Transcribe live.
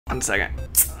1 second.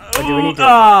 Or do we need to...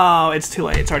 Oh, it's too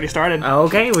late. It's already started.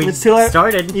 Okay, It's too late.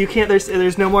 started. You can't.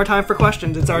 There's no more time for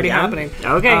questions. It's already happening.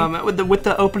 Okay. With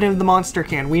the opening of the monster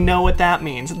can, we know what that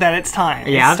means. That it's time.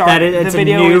 Yeah, it's a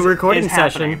new recording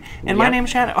session. And my name's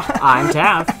Shadow. I'm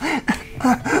Taff.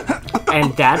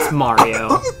 And that's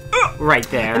Mario. Right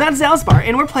there. And that's Zalzbar.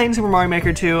 And we're playing Super Mario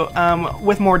Maker 2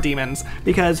 with more demons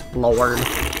because Lord.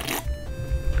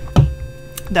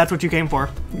 that's what you came for.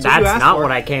 That's not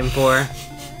what I came for.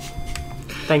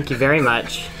 Thank you very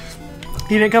much.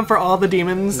 You didn't come for all the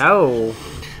demons? No.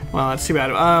 Well, that's too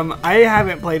bad. I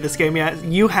haven't played this game yet.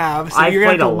 You have, so you're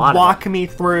gonna have to walk me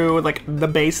through like the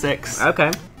basics.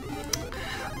 Okay.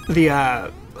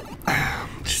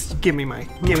 Just give me my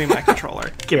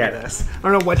controller. Give me this. I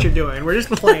don't know what you're doing. We're just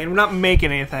playing. We're not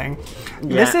making anything.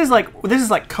 Yeah. This is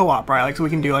like co-op, right? Like so we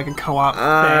can do like a co-op thing.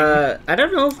 I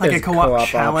don't know if like a co-op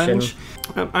challenge. Option.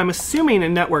 I'm assuming a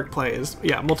network plays.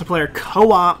 Yeah, multiplayer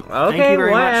co-op. Okay, thank you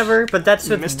very whatever. much. But that's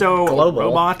with Misto global.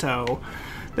 Roboto.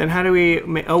 Then how do we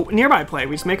nearby play?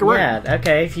 We just make a room. Yeah,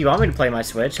 okay. If you want me to play my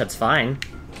Switch, that's fine.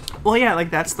 Well, yeah, like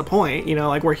that's the point. You know,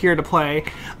 like we're here to play.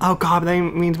 Oh god, that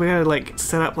means we gotta like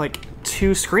set up like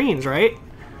 2 screens, right?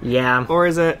 Yeah. Or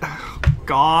is it? Oh,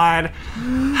 god.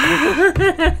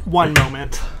 One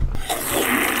moment.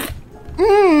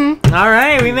 All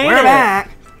right, we made it. We're back.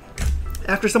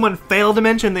 After someone failed to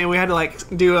mention that we had to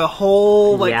like do a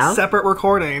whole like separate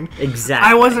recording. Exactly.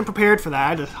 I wasn't prepared for that. I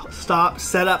had to stop,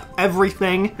 set up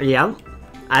everything. Yeah.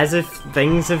 As if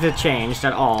things have changed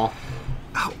at all.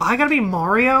 Oh, I gotta be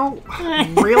Mario?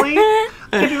 Really? I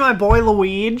can't be my boy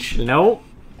Luigi? Nope.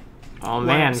 Oh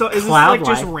man. So is this like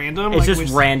just random? It's like,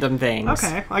 just random things.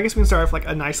 Okay. I guess we can start with like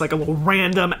a nice like a little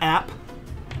random app.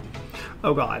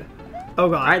 Oh god. Oh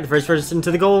god. Alright, the first person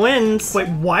to the goal wins. Wait,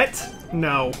 what?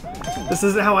 No. This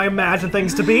isn't how I imagine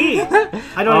things to be.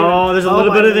 I don't even... There's a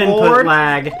little bit of input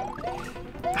lag.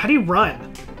 How do you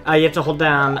run? You have to hold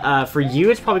down. For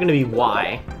you, it's probably going to be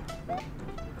Y.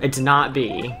 It's not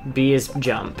B. B is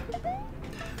jump.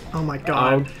 Oh my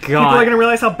god. Oh god. People are going to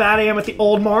realize how bad I am at the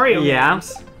old Mario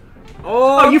games.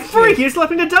 Oh, you freak! You just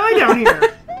left me to die down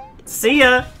here! See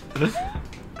ya!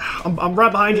 I'm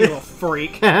right behind you, little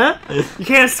freak. You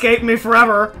can't escape me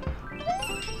forever.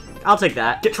 I'll take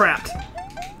that. Get trapped.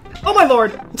 Oh my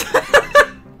lord!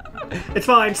 It's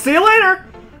fine. See you later!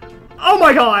 Oh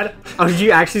my god! Oh, did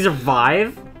you actually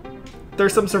survive?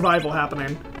 There's some survival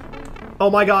happening.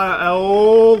 Oh my god.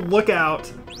 Oh, look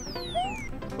out.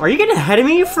 Are you getting ahead of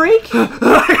me, you freak?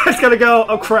 I just gotta go.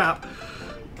 Oh crap.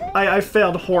 I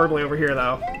failed horribly over here,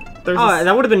 though.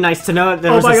 That would have been nice to know that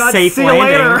there was my a god, safe see landing.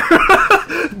 You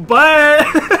later. Bye!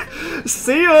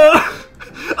 See ya!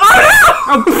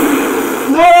 Oh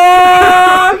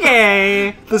no!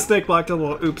 Okay. The snake block did a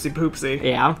little oopsie poopsie.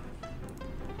 Yeah.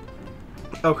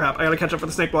 Oh crap, I gotta catch up for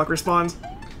the snake block respawns.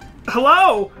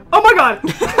 Hello! Oh my god!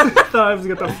 I thought I was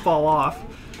gonna fall off.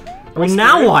 Well,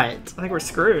 now what? I think we're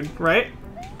screwed, right?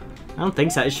 I don't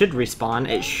think so. It should respawn.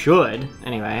 It should.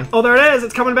 Anyway. Oh, there it is!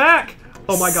 It's coming back!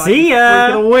 Oh my god. See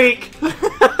ya! Wait a week!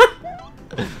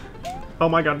 Oh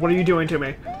my god, what are you doing to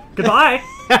me? Goodbye!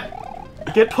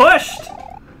 Get pushed!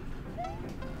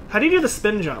 How do you do the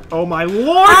spin jump? Oh my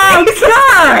lord! Oh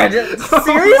god! Seriously?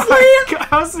 Oh my god,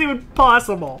 how is this even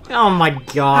possible? Oh my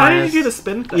god. How did you do the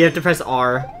spin thing? You have to press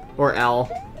R or L.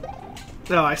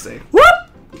 Oh, I see. Whoop!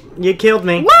 You killed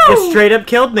me. Woo! You straight up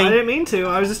killed me. I didn't mean to.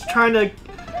 I was just trying to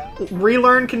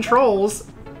relearn controls.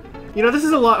 You know, this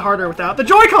is a lot harder without the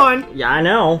Joy-Con! Yeah, I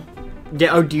know.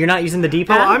 Oh, you're not using the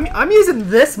D-pad? Oh, I'm using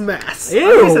this mess. Ew.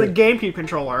 I'm using a GameCube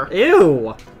controller.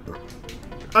 Ew.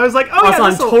 I was like, oh also, yeah,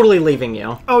 I'm totally leaving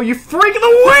you. Oh, you freak of the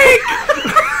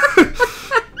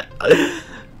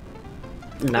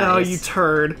week! Nice. Oh, you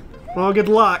turd. Well, good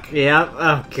luck. Yep.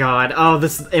 Oh, God. Oh,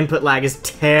 this input lag is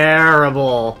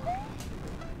terrible.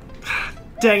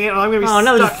 Dang it, I'm gonna be no,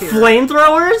 stuck there's here.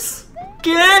 flamethrowers?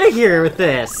 Get out of here with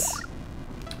this.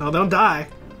 Oh, don't die.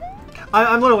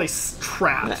 I'm literally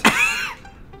trapped.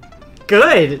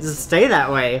 Good. Just stay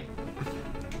that way.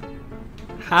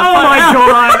 Oh my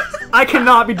god! I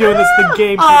cannot be doing this with the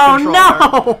GameCube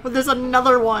controller. No! There's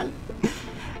another one.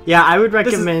 Yeah, I would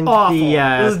recommend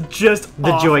this is just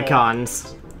the awful.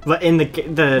 Joy-Cons. But in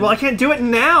the Well, I can't do it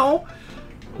now.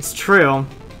 It's true.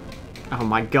 Oh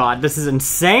my god, this is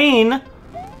insane.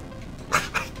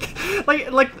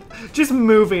 like just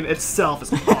moving itself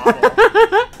is awful.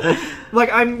 Like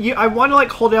I want to like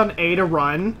hold down A to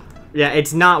run. Yeah,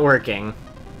 it's not working.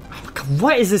 Oh my god,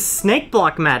 what is this snake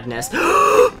block madness?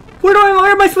 Where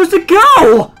am I supposed to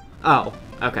go? Oh,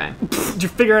 okay. Did you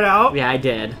figure it out? Yeah, I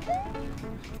did.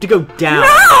 to go down.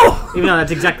 No! Even though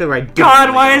that's exactly where I don't God,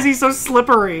 wanna why go. is he so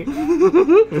slippery?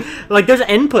 Like, there's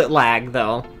input lag,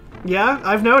 though. Yeah,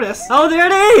 I've noticed. Oh, there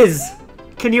it is!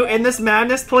 Can you end this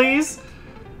madness, please?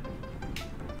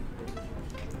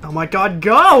 Oh my god,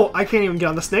 go! I can't even get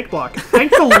on the snake block.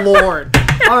 Thank the Lord.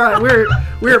 Alright,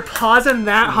 we're pausing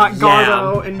that hot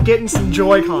garbo and getting some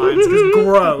Joy-Cons, because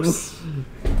gross.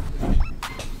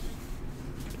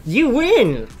 You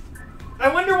win!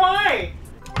 I wonder why!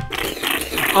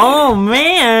 Oh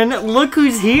man, look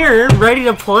who's here, ready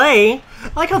to play.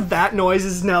 I like how that noise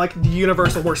is now like the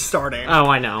universal we're starting. Oh,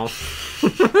 I know.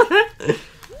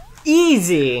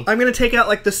 Easy. I'm gonna take out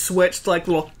like the switched like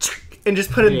little and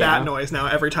just put in Yeah. that noise now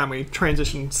every time we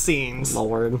transition scenes.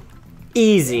 Lord.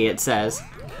 Easy, it says.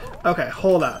 Okay,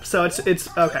 hold up. So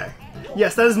it's okay.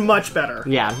 Yes, that is much better.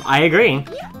 Yeah, I agree.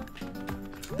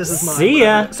 This is mine. See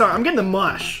ya. Sorry, I'm getting the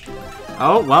mush.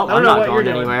 Oh, well, I don't I'm know not what you're going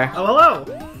doing. anywhere. Oh, hello.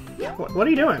 What are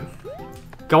you doing?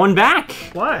 Going back.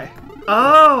 Why?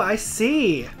 Oh, I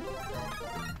see.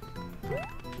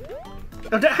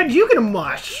 Oh, how'd you get a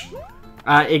mush?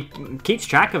 It keeps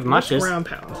track of mushes. Ground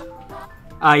pound.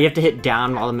 You have to hit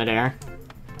down while in midair.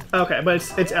 Okay, but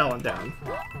it's L and down.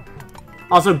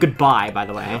 Also, goodbye, by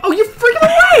the way. Oh, you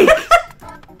freaking awake!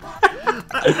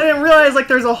 I didn't realize like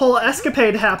there's a whole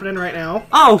escapade happening right now.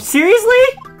 Oh, seriously?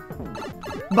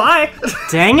 Bye.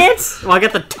 Dang it! Well, I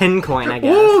got the 10 coin, I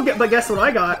guess. Ooh, but guess what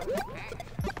I got?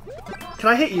 Can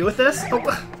I hit you with this?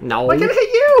 Oh, No. I can hit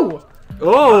you.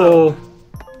 Oh!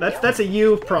 That's a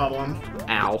you problem.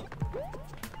 Ow.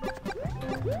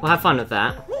 Well, have fun with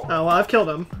that. Oh well, I've killed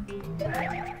him.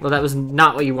 Well, that was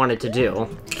not what you wanted to do.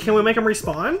 Can we make him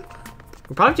respawn?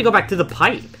 We'll probably have to go back to the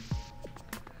pipe.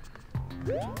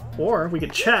 Or we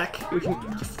could check. We can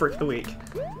freak the week.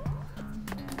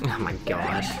 Oh my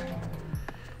gosh.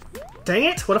 Dang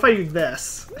it! What if I do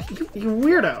this? You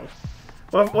weirdo.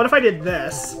 What if I did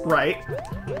this, right?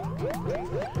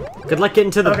 Good luck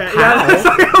getting to the Okay, yeah, that's POW.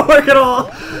 not gonna work at all.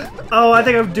 Oh, I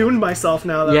think I've doomed myself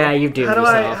now, though. Yeah, you've doomed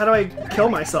yourself. How do I kill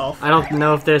myself? I don't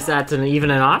know if that's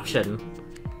even an option.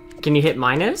 Can you hit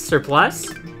minus or plus?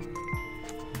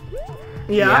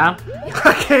 Yeah,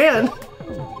 I can.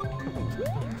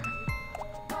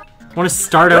 Want to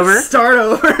start over? Let's start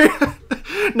over.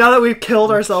 Now that we've killed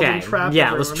ourselves and Okay. trapped Yeah,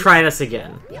 everyone. let's try this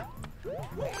again.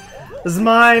 This is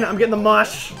mine. I'm getting the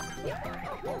mush.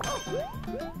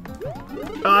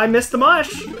 I missed the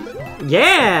mush.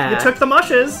 Yeah. You took the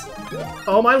mushes.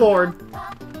 Oh my lord.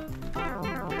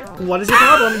 What is your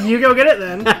problem? You go get it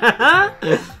then.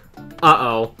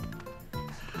 Uh-oh.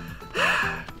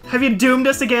 Have you doomed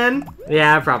us again?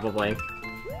 Yeah, probably.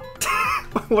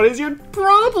 What is your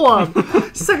problem?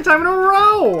 Second time in a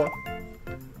row.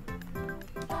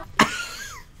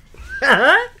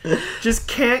 Just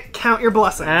can't count your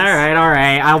blessings.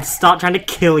 Alright. I'll stop trying to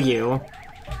kill you.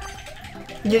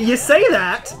 You say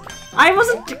that. I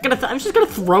wasn't gonna. I'm just gonna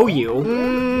throw you.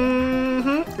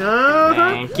 Mm-hmm. Uh-huh.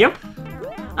 Thank you.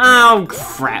 Oh,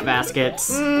 crap baskets.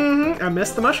 Mm-hmm. I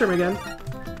missed the mushroom again.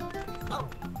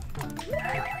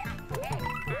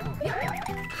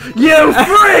 You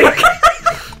freak!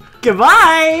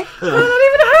 Goodbye. How did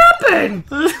that even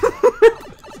happen?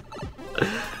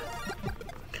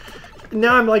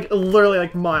 Now I'm like literally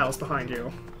like miles behind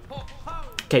you.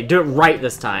 Okay, do it right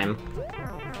this time.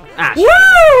 Ah, Woo!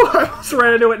 I almost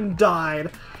ran into it and died.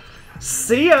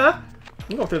 See ya!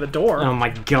 You go through the door. oh my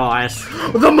gosh.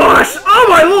 The mush! Oh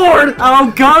my lord!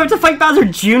 Oh god, we have to fight Bowser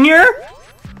Jr.?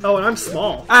 Oh, and I'm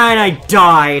small. And I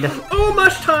died. Oh,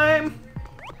 mush time!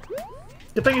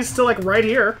 Good thing he's still like right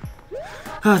here.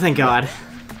 Oh, thank god.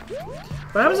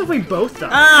 What happens if we both die?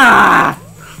 Ah,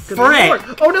 Good frick. lord.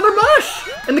 Oh, another mush!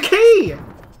 And the key!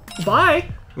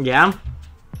 Bye! Yeah.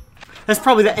 That's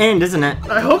probably the end, isn't it?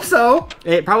 I hope so.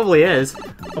 It probably is.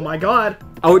 Oh my god.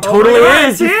 Oh, it totally God,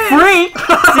 is. You it freak.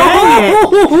 Dang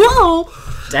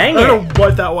it. Dang I it. don't know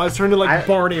what that was. Turned into like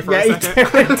Barney for a Yeah, he second.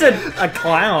 turned into a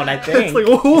clown, I It's think. like,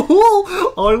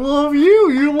 oh, I love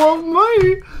you, you love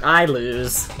me. I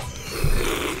lose.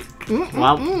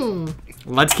 Well,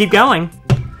 let's keep going.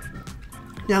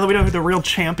 Now that we know who the real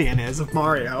champion is of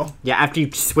Mario. Yeah, after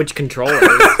you switch controllers.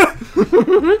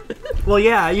 Well,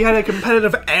 yeah, you had a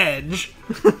competitive edge.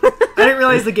 I didn't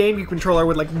realize the GameCube controller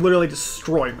would like literally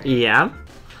destroy me. Yeah.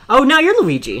 Oh, now you're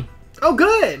Luigi. Oh,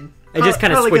 good. It just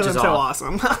kind of Probably 'cause switches I'm so off.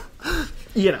 awesome.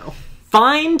 You know.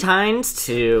 Fine times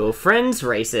 2. Friends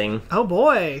racing. Oh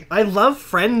boy, I love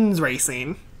friends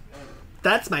racing.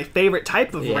 That's my favorite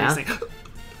type of Yeah. racing.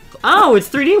 Oh, it's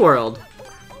 3D World.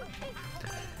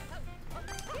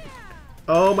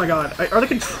 Oh my god, are the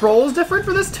controls different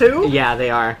for this too? Yeah, they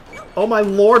are. Oh my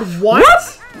lord,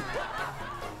 what?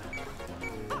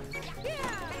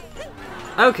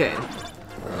 Okay.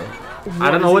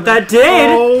 I don't know what that did!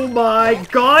 Oh my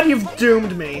god, you've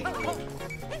doomed me.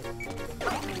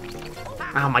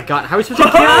 Oh my god, how are we supposed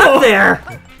to get out there?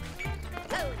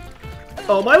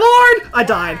 Oh my lord! I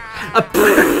died.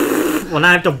 Well, now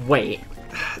I have to wait.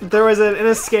 There was an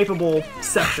inescapable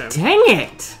section. Dang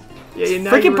it! Yeah,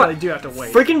 now you really do have to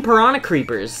wait. Freaking piranha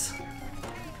creepers.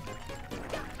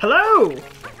 Hello!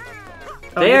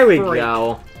 There we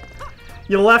go.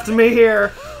 You left me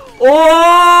here.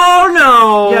 Oh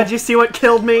no! Yeah, did you see what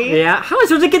killed me? Yeah, how am I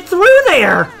supposed to get through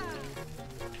there?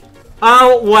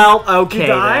 Oh, well, okay you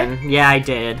died? then. Yeah, I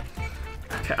did.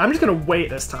 Okay, I'm just gonna wait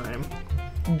this time.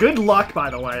 Good luck, by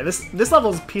the way. This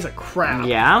level is a piece of crap.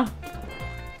 Yeah?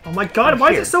 Oh my god,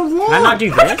 why is it so long? Can I not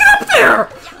do How'd this? you get up there?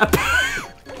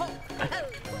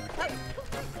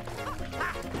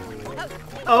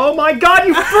 Oh my god,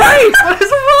 you freak! What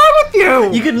is wrong with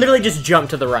you? You could literally just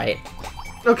jump to the right.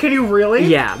 Oh, can you really?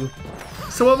 Yeah.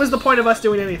 So what was the point of us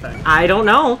doing anything? I don't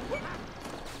know.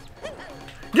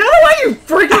 Get away, you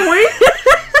freaking weak!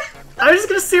 I was just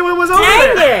gonna see what was over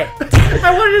Dang there. it!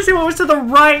 I wanted to see what was to the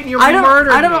right, and you murdered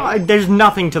me. I don't know. There's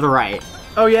nothing to the right.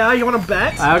 Oh yeah, you want to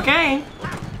bet? Okay.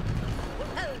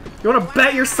 You want to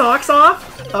bet your socks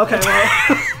off? Okay, well...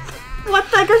 What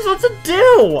the heck are you supposed to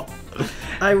do?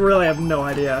 I really have no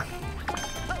idea.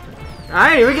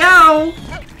 Alright, here we go!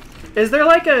 Is there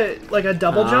like a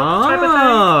double jump type of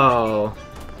Oh.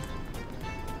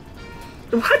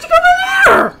 thing? How'd you go over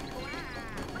there?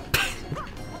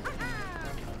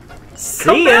 See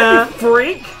Come ya! back, you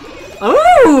freak!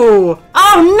 Ooh!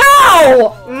 Oh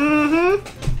no!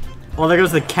 Mm-hmm. Well, there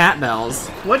goes the cat bells.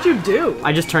 What'd you do?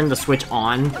 I just turned the switch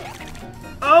on.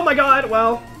 Oh my god,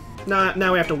 well...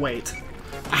 now we have to wait.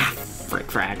 Ah, frick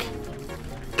frack.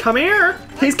 Come here!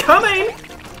 He's coming!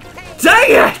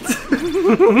 Dang it!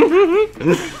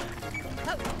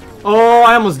 Oh,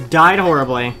 I almost died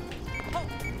horribly.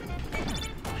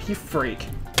 You freak.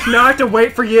 Now I have to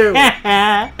wait for you!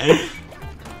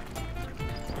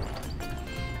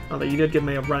 Although you did give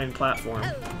me a running platform.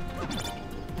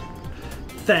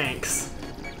 Thanks.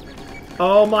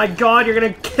 Oh my god, you're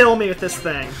gonna kill me with this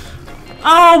thing.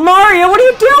 Oh, Mario, what are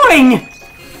you doing?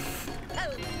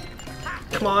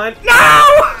 Come on. No!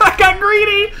 I got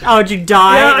greedy! Oh, did you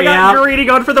die? Yeah, I got greedy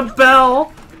going for the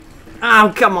bell.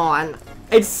 Oh, come on.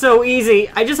 It's so easy.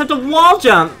 I just have to wall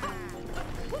jump.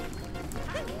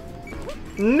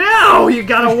 No! You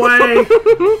got away!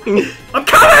 I'm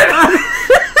coming!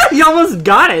 You almost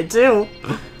got it, too.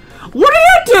 What are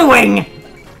you doing?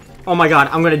 Oh my god,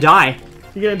 I'm gonna die.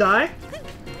 You gonna die?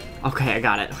 Okay, I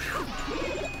got it.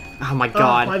 Oh my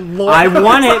god. Oh, my lord. I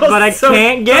want it, but I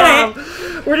can't get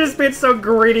it. We're just being so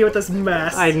greedy with this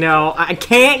mess. I know. I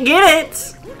can't get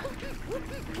it.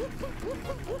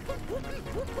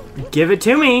 Give it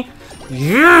to me.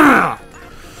 Yeah.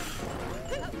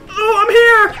 Oh, I'm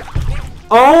here!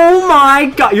 Oh my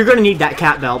god. You're gonna need that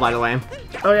cat bell, by the way.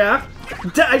 Oh, yeah?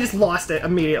 I just lost it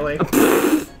immediately.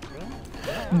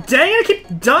 Dang it, I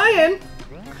keep dying!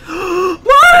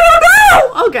 Mario,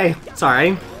 no! Okay,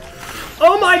 sorry.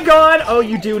 Oh my god! Oh,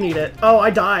 you do need it. Oh,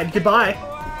 I died. Goodbye.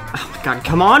 Oh my god,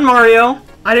 come on, Mario.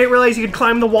 I didn't realize you could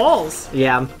climb the walls.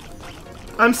 Yeah.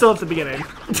 I'm still at the beginning.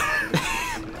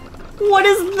 What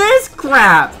is this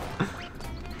crap?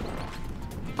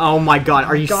 Oh my god,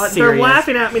 are you God, serious? they're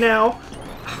laughing at me now.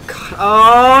 Oh god.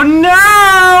 Oh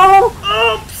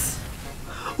no! Oops!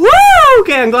 Woo!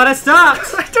 Okay, I'm glad I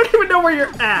stopped. I don't even know where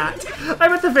you're at.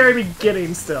 I'm at the very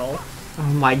beginning still.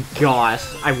 Oh my gosh,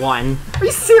 I won. Are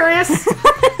you serious?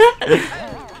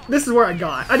 This is where I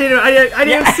got. I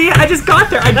didn't see it. I just got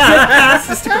there. I just passed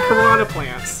the stupid piranha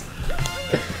plants.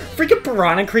 Freaking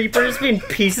piranha creepers being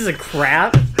pieces of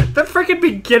crap. The freaking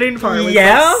beginning part was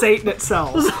Yeah? like Satan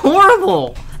itself. It was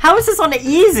horrible. How is this on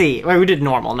easy? Wait, we did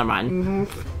normal. Never mind.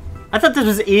 I thought this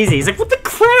was easy. It's like, what the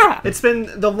crap? It's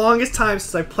been the longest time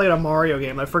since I played a Mario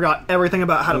game. I forgot everything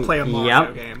about how to play a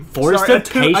Mario game. Forest Sorry, of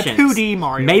Patience. A 2D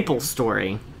Mario Maple game.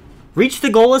 Story. Reach the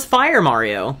goal as Fire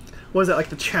Mario. Was it like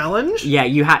the challenge? Yeah,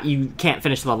 you can't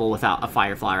finish the level without a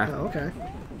fire flower. Oh, okay.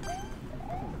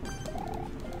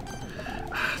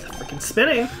 The freaking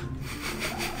spinning.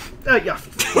 Yeah.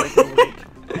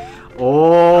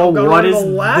 Oh, what is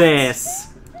left? this?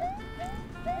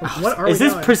 What are Is we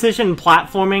this doing? precision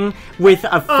platforming with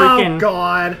a freaking... Oh,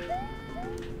 God.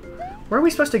 Where are we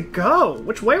supposed to go?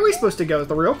 Which way are we supposed to go is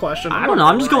the real question. I don't know,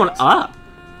 I'm just going up.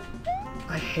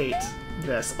 I hate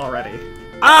this already.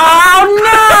 Oh,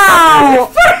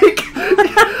 no! Freak!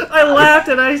 I laughed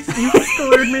and you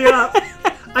screwed me up.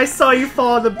 I saw you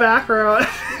fall in the background.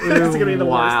 It's gonna be the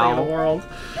worst thing in the world.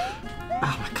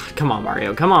 Oh my god, come on,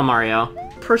 Mario. Come on, Mario.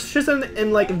 precision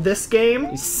in like this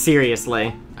game.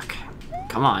 Seriously. Okay.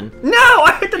 Come on. No,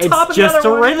 I hit the top of the other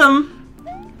one. It's just a rhythm.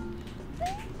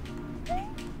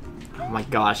 Oh my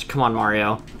gosh, come on,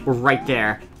 Mario. We're right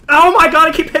there. Oh my god,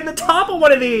 I keep hitting the top of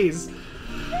one of these!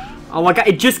 Oh my god,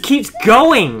 it just keeps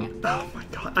going! Oh my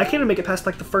god, I can't even make it past,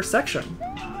 like, the first section.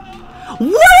 What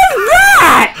is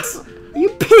that?! You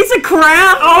piece of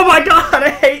crap! Oh my god,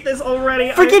 I hate this already!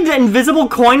 Freaking invisible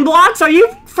coin blocks? Are you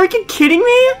freaking kidding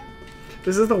me?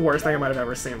 This is the worst thing I might have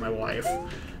ever seen in my life.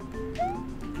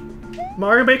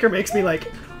 Mario Maker makes me, like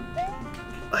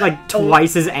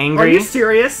twice as angry. Are you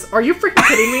serious? Are you freaking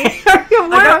kidding me?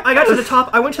 I got to the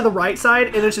top, I went to the right side,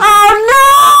 and it's just...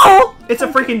 Oh no! It's a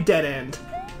freaking dead end.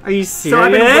 Are you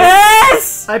serious?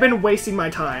 So I've been wasting my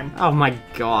time. Oh my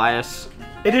gosh.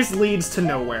 It just leads to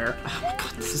nowhere. Oh my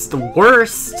god, this is the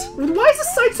worst. Why is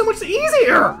this side so much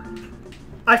easier?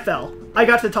 I fell. I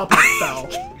got to the top and I fell.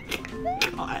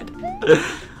 God.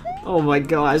 Oh my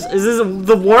gosh, is this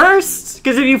the worst?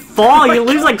 Because if you fall, you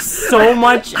lose like so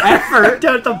much effort.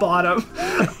 Down at the bottom.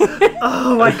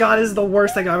 Oh my god, this is the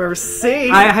worst thing I've ever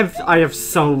seen. I have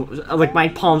so, like, my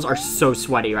palms are so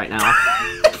sweaty right now.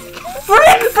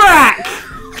 Frick frack!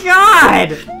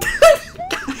 God!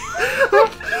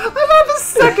 I'm on the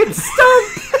second stump!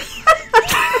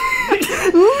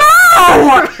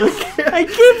 No! I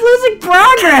keep losing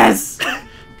progress!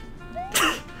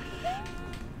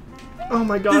 Oh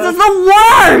my god. This is the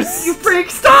worst! You freak,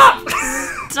 stop!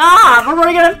 Stop! We're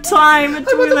running out of time.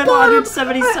 It's only been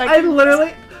 170 seconds. I've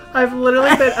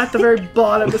literally been at the very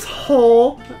bottom this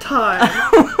whole time.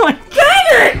 Oh my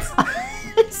dang it!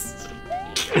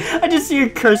 I just see your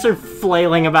cursor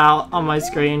flailing about on my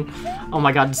screen. Oh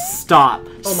my god, stop.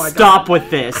 Oh my stop with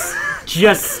this.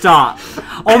 Just stop.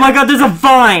 Oh my god, there's a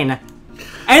vine!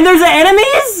 And there's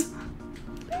enemies?!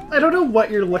 I don't know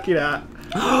what you're looking at.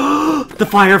 The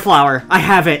fire flower. I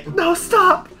have it. No,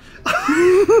 stop!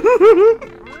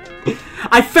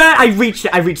 I reached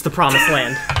it. I reached the promised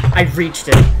land. I reached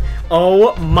it.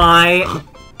 Oh my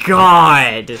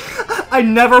god. I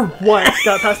never once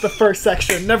got past the first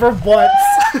section. Never once.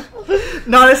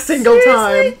 Not a single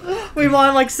time. We've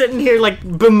all like sitting here like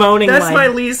bemoaning. That's like, my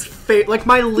least favorite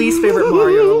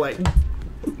Mario like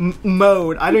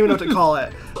mode. I don't even know what to call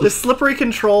it. The slippery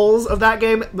controls of that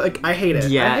game, like I hate it.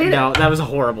 Yeah, I hate no, it. that was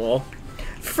horrible.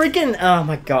 Freaking, oh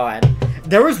my god.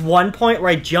 There was one point where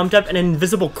I jumped up an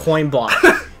invisible coin block.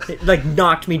 It like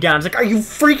knocked me down. It's like, are you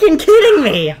freaking kidding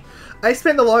me? I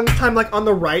spent the longest time like on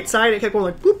the right side. It kept going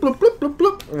like bloop bloop bloop bloop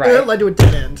bloop. Right. And it led to a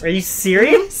dead end. Are you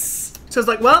serious? So it's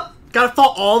like, well, gotta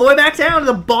fall all the way back down to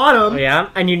the bottom. Oh, yeah,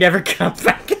 and you never come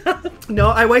back up. No,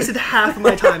 I wasted half of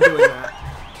my time doing that.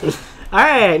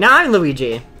 Alright, now I'm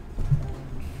Luigi.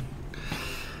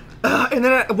 And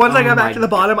then once I got back to the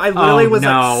bottom, I literally was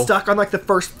like stuck on like the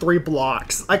first 3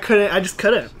 blocks. I just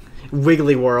couldn't.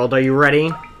 Wiggly World, are you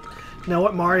ready? No,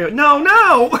 what Mario? No,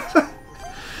 no!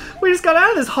 We just got out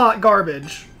of this hot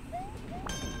garbage.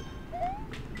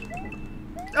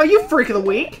 Oh, you freak of the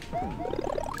week!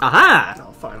 Aha!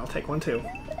 Oh, fine, I'll take one too.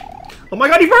 Oh my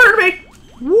god, you murdered me!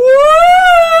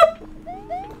 Whoop!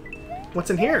 What's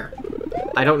in here?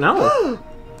 I don't know.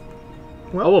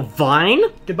 Well, Oh, a vine?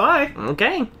 goodbye.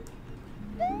 Okay.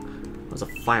 That was a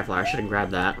firefly. I should have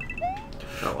grabbed that.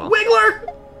 Oh well. Wiggler!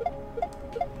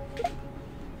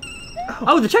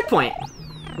 Oh, the checkpoint!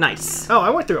 Nice. Oh, I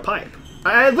went through a pipe.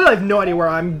 I literally have no idea where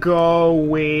I'm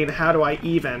going. How do I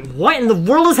even? What in the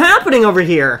world is happening over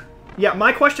here? Yeah,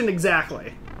 my question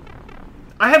exactly.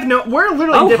 I have no... We're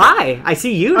literally in Oh, different... hi! I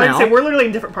see you I'd now. say we're literally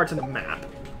in different parts of the map.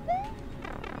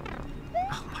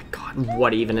 Oh my god,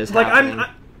 what even is Like, happening?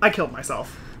 I killed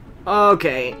myself.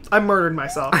 Okay. I murdered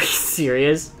myself. Are you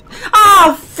serious?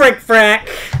 Oh, frick frack!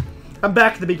 I'm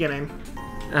back to the beginning.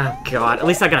 Oh god, at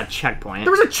least I got a checkpoint.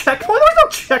 There was a checkpoint? There was no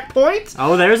checkpoint!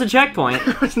 Oh, there's a checkpoint.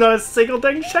 There's not a single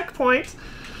dang checkpoint.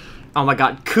 Oh my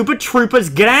god, Koopa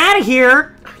Troopas, get out of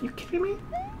here! Are you kidding me?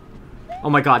 Oh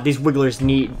my god, these wigglers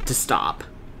need to stop.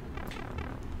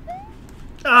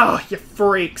 Oh, you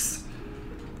freaks.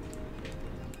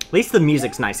 At least the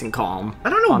music's nice and calm. I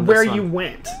don't know on where this you one.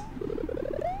 went.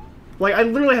 Like, I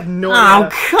literally have no Oh, idea.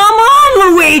 come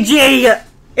on, Luigi!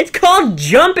 It's called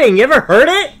jumping, you ever heard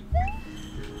it?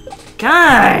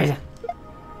 God!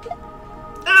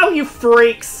 Oh, you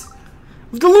freaks!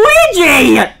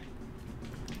 Luigi! Oh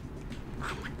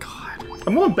my god.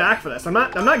 I'm going back for this. I'm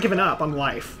not giving up on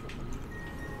life.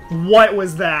 What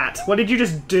was that? What did you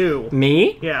just do?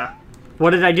 Me? Yeah.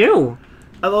 What did I do?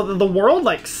 The world,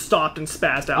 like, stopped and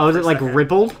spazzed out. Oh, is for it a like second.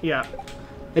 rippled? Yeah.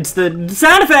 It's the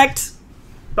sound effect!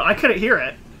 But I couldn't hear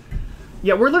it.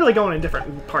 Yeah, we're literally going in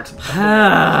different parts of the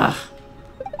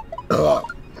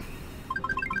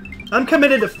I'm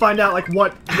committed to find out, like,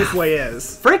 what this way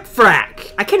is. Frick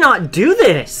frack! I cannot do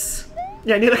this!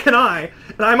 Yeah, neither can I.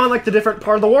 And I'm on, like, the different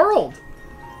part of the world.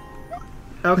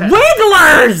 Okay.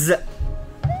 Wigglers!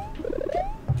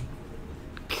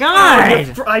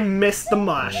 God! I missed the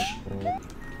mush.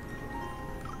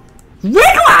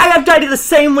 Wiggler! I have died to the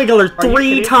same Wiggler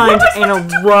 3 times in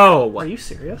a row. Are you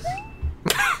serious?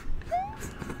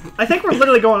 I think we're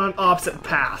literally going on opposite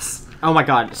paths. Oh my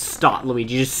god, stop,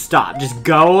 Luigi. Just stop. Just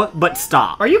go, but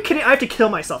stop. Are you kidding? I have to kill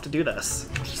myself to do this.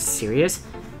 Are you serious?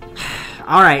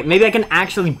 Alright, maybe I can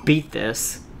actually beat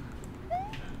this.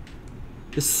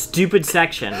 This stupid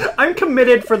section. I'm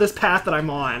committed for this path that I'm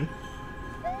on.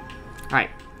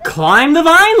 Alright, climb the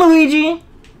vine, Luigi!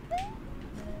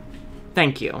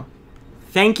 Thank you.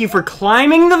 Thank you for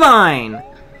climbing the vine!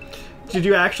 Did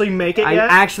you actually make it I yet?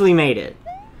 actually made it.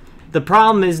 The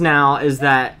problem is now is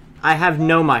that I have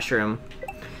no mushroom.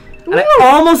 And I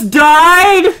almost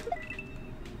died!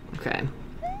 Okay.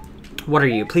 What are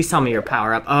you? Please tell me you're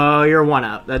power up. Oh, you're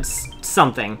 1-up. That's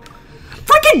something.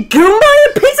 Freaking Goomba,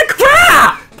 you piece of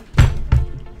crap!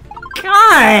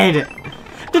 God!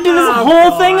 To do this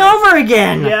whole thing over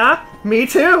again! Yeah, me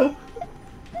too.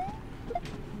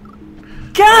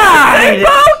 God!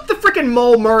 The freaking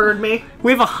mole murdered me.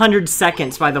 We have 100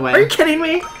 seconds, by the way. Are you kidding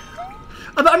me?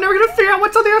 I'm never gonna figure out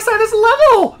what's on the other side of this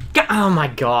level. Oh my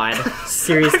god.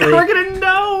 Seriously. I'm never gonna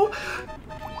know.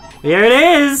 Here it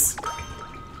is.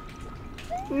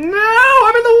 No,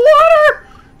 I'm in the water.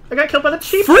 I got killed by the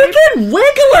cheap. Freaking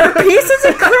Wiggler, pieces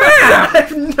of crap. I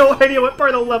have no idea what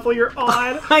part of the level you're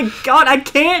on. Oh my god, I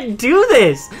can't do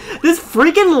this. This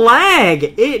freaking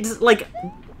lag. It's like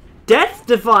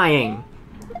death-defying.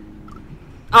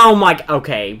 Oh my.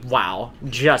 Okay. Wow.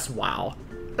 Just wow.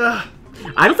 Ugh.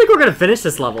 I don't think we're gonna finish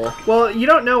this level. Well, you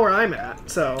don't know where I'm at,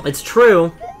 so It's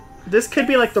true. this could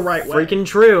be like the right way. Freaking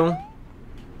true.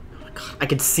 Oh my god, I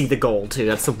can see the goal too.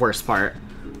 That's the worst part.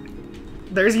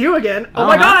 There's you again. Oh, Oh,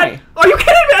 my hi. god! Are you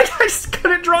kidding me? I just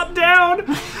couldn't drop down.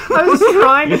 I was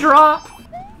trying to drop.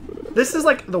 This is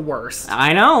like the worst.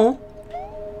 I know.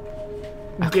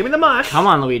 Give me the mush. Come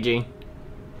on, Luigi.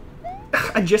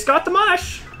 I just got the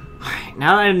mush. Alright,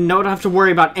 now that I don't have to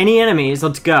worry about any enemies,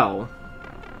 let's go.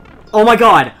 Oh my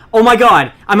god! Oh my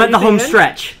god! I'm at the home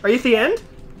stretch. Are you at the end?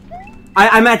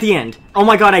 I'm at the end. Oh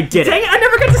my god, I did Dang it. it, I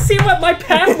never got to see what my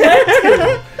path led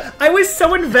to. I was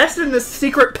so invested in this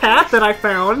secret path that I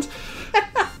found.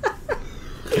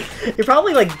 It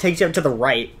probably like takes you up to the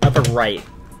right, upper right.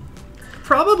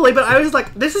 Probably, but I was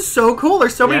like, this is so cool.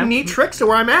 There's so Yeah. many neat tricks to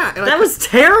where I'm at. And That was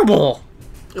terrible.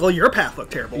 well, your path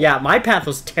looked terrible. Yeah, my path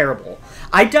was terrible.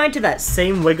 I died to that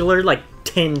same Wiggler like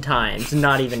 10 times,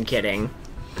 not even kidding.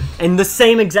 In the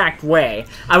same exact way.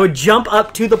 I would jump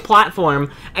up to the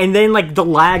platform, and then like the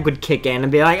lag would kick in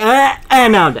and be like,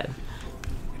 and now I'm dead.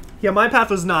 Yeah, my path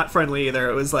was not friendly either.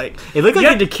 It was like... It looked like you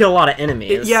you had to kill a lot of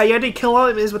enemies. Yeah, you had to kill all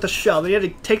of it with a shell. Then you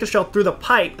had to take the shell through the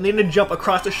pipe, and then you had to jump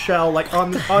across the shell, like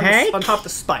on top of the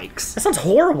spikes. That sounds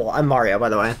horrible. I'm Mario, by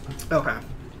the way. Okay.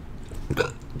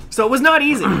 So it was not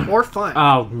easy or fun.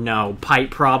 Oh no, pipe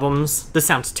problems. This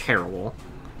sounds terrible.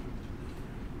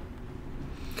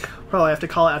 Probably have to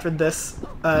call it after this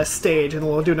stage, and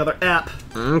we'll do another app.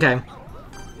 Okay.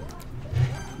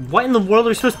 What in the world are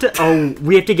we supposed to... Oh,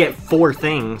 we have to get 4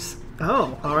 things.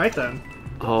 Oh, all right then.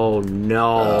 Oh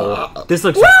no. This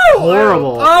looks Woo!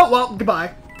 horrible. Oh, well,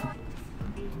 goodbye.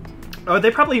 Oh,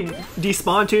 they probably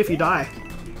despawn too if you die.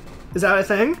 Is that a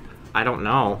thing? I don't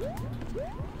know.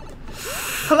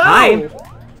 Hello. Hi.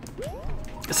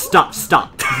 Stop,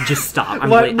 stop. Just stop. I'm,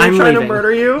 What? I'm They're trying leaving. to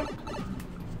murder you?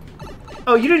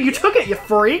 Oh, you took it, you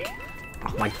freak!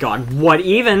 Oh my god, what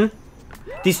even?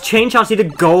 These chain shots need to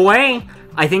go away.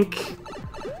 I think...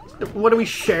 What do we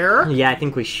share? Yeah, I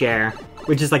think we share.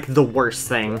 Which is like the worst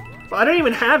thing. I don't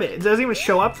even have it. It doesn't even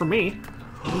show up for me.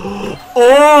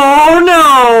 Oh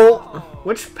no!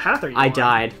 Which path are you I on?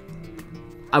 died.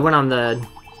 I went on the...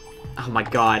 Oh my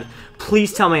god.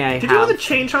 Please tell me I Did have... you go on the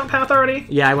chain chomp path already?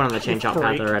 Yeah, I went on the chain chomp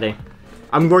path freak. already.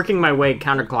 I'm working my way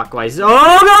counterclockwise.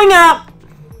 Oh, going up!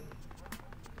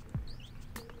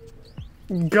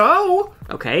 Go!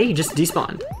 Okay, he just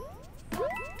despawned.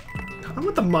 I'm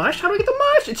with the mush? How do I get the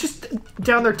mush? It's just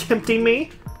down there tempting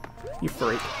me. You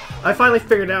freak. I finally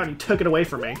figured it out and you took it away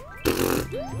from me.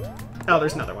 Oh,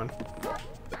 there's another one.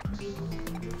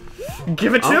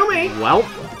 Give it to me! Well,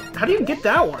 How do you get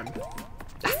that one?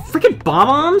 freaking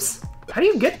bombs? How do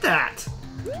you get that?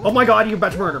 Oh my god, you're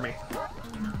about to murder me.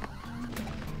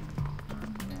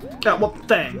 Oh, well,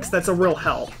 thanks. That's a real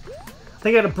help. I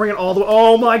think I had to bring it all the way.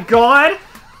 Oh my god!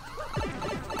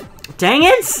 Dang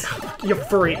it! You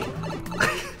freak.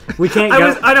 We can't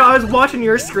go. I was watching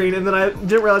your screen, and then I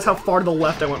didn't realize how far to the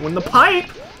left I went. When the pipe...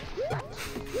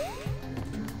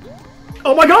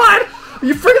 Oh my god! Are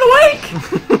you freaking awake?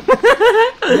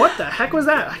 What the heck was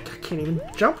that? I can't even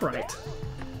jump right.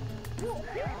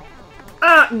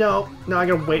 Ah, no. No, I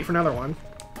gotta wait for another one.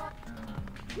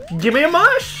 Give me a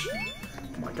mush!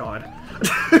 Oh my god.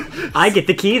 I get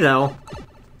the key, though.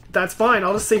 That's fine.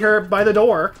 I'll just see her by the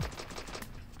door.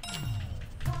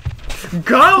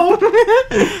 Go!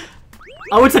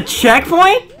 Oh, it's a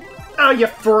checkpoint? Oh, you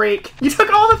freak. You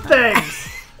took all the things!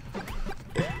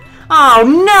 Oh,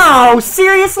 no!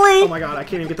 Seriously? Oh my god, I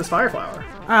can't even get this fire flower.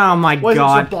 Oh my god.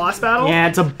 god. Is it a boss battle? Yeah,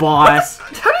 it's a boss. How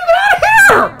do you get out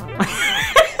of here?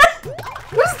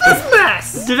 What's this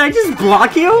mess? Did I just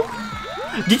block you?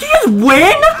 Did you just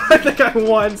win? I think I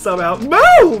won somehow.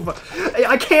 Move!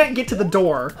 I can't get to the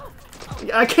door.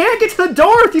 I can't get to the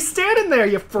door with you standing there,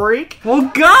 you freak. Well,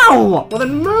 go! Well,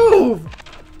 then move.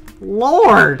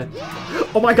 Lord.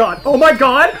 Oh my god. Oh my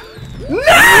god. No!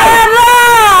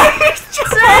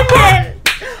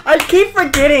 I keep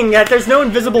forgetting that there's no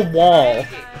invisible wall.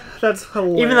 That's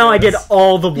hilarious. Even though I did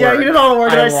all the work. Yeah, you did all the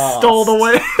work and I stole the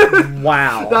win.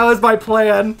 Wow. That was my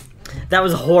plan. That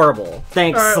was horrible.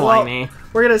 Thanks, right, Slimy. Well,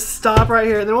 we're gonna stop right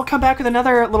here, and then we'll come back with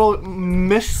another little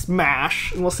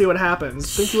mishmash, and we'll see what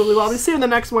happens. Thank you, Lobby. See you in the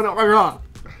next one.